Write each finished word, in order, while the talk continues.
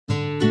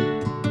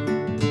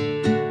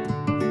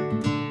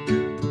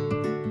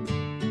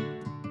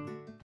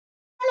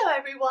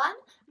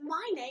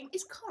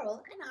is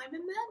Coral and I'm a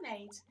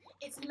mermaid.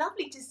 It's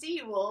lovely to see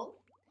you all.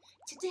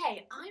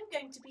 Today I'm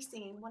going to be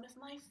singing one of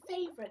my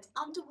favourite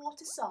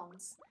underwater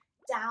songs,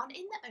 Down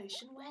in the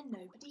Ocean Where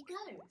Nobody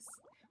Goes.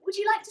 Would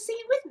you like to sing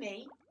it with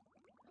me?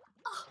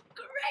 Oh,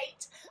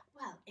 great!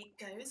 Well, it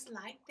goes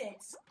like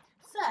this.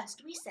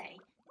 First we say,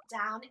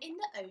 down in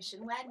the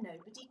ocean where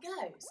nobody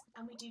goes,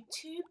 and we do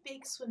two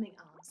big swimming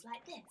arms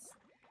like this.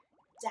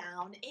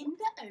 Down in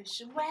the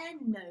ocean where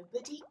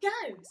nobody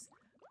goes.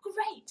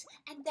 Great!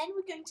 And then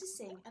we're going to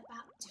sing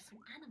about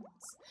different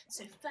animals.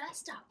 So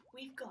first up,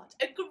 we've got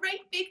a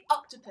great big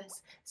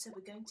octopus. So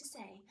we're going to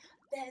say,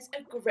 there's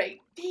a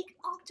great big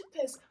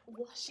octopus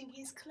washing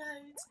his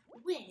clothes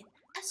with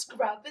a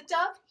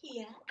scrub-a-dub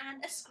here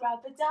and a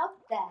scrub-a-dub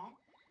there.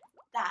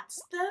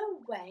 That's the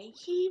way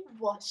he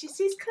washes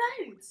his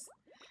clothes.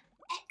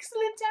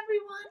 Excellent,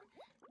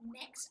 everyone.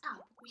 Next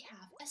up, we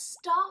have a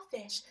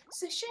starfish.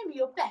 So show me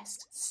your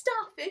best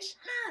starfish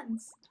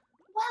hands.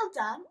 Well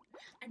done.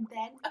 And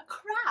then a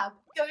crab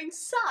going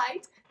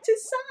side to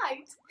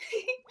side.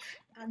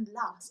 And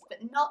last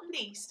but not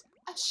least,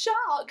 a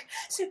shark.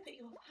 So put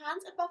your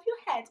hands above your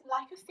head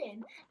like a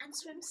fin and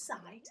swim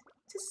side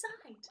to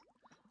side.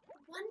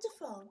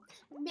 Wonderful.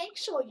 Make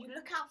sure you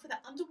look out for the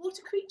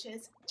underwater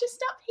creatures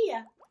just up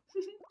here.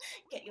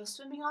 Get your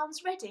swimming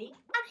arms ready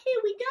and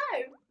here we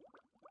go.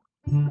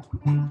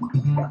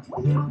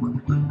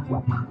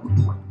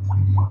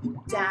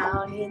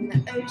 Down in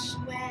the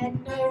ocean where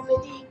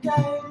nobody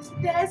goes,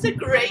 there's a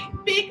great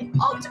big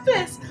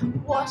octopus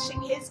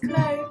washing his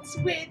clothes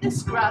with a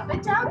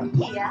scrub-a-dub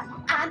here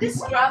and a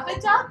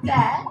scrub-a-dub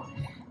there.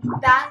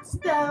 That's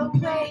the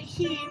way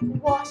he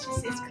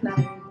washes his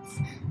clothes.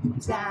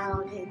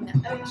 Down in the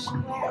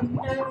ocean where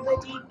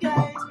nobody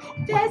goes,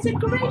 there's a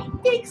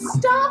great big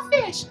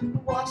starfish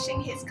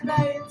washing his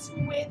clothes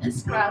with a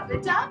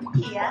scrub-a-dub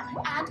here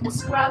and a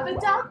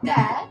scrub-a-dub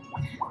there.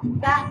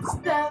 That's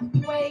the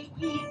way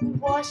he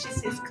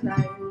washes his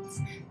clothes.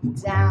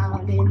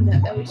 Down in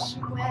the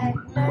ocean where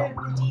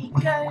nobody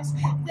goes,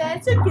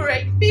 there's a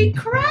great big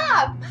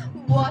crab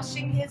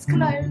washing his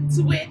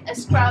clothes with a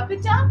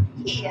scrub-a-dub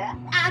here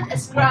and a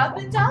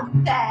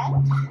scrub-a-dub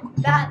there.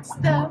 That's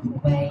the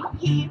way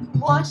he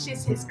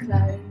washes his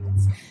clothes.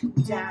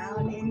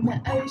 Down in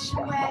the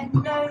ocean where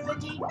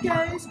nobody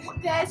goes,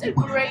 there's a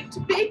great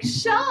big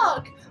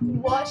shark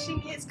washing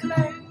his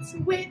clothes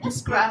with a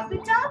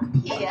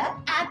scrub-a-dub here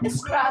and a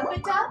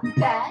scrub-a-dub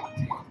there.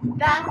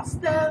 That's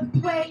the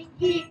way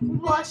he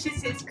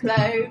washes his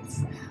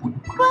clothes.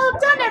 Well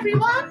done,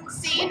 everyone.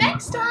 See you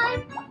next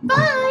time.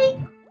 Bye.